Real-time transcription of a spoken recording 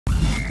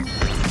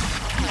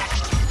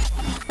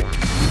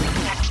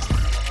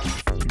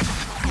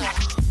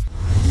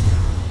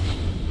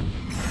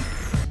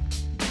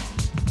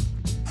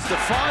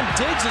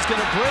Diggs is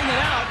going to bring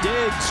it out.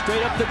 Diggs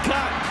straight up the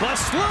cut.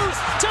 Busts loose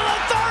to the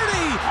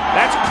 30.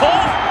 That's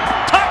caught.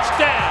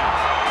 Touchdown.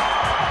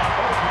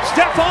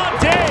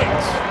 Stefon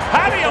Diggs.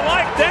 How do you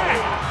like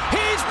that?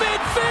 He's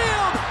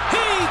midfield.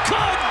 He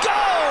could go.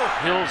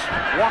 Hill's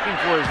walking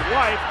for his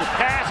life. The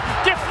pass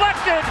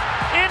deflected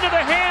into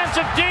the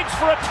hands of Diggs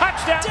for a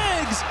touchdown.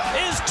 Diggs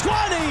is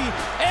 20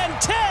 and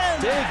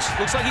 10. Diggs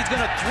looks like he's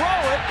going to throw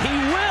it. He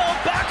will.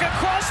 Back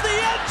across the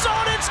end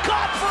zone. It's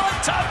caught for a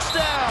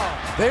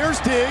touchdown. There's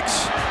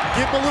Diggs.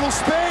 Give him a little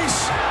space.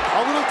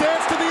 A little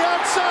dance to the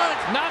outside.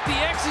 Not the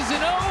X's and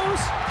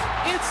O's.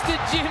 It's the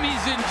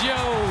Jimmies and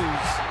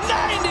Joes.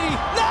 99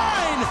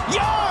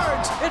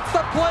 yards. It's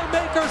the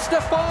playmaker,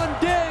 Stefon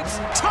Diggs.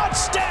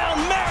 Touchdown,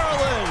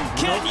 Maryland.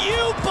 Can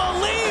you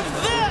believe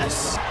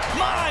this?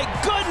 My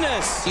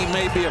goodness. He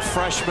may be a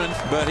freshman,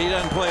 but he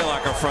doesn't play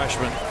like a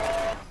freshman.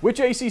 Which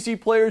ACC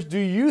players do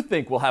you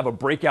think will have a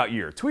breakout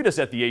year? Tweet us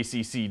at the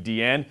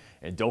ACCDN.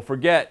 And don't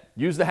forget,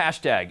 use the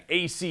hashtag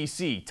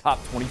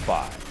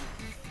ACCTop25.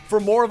 For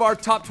more of our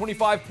top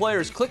 25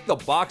 players, click the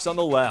box on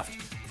the left.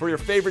 For your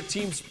favorite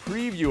team's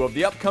preview of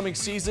the upcoming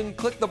season,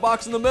 click the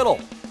box in the middle.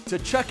 To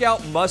check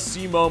out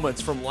must-see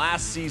moments from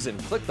last season,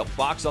 click the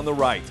box on the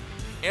right.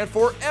 And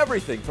for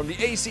everything from the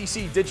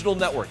ACC Digital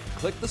Network,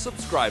 click the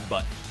subscribe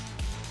button.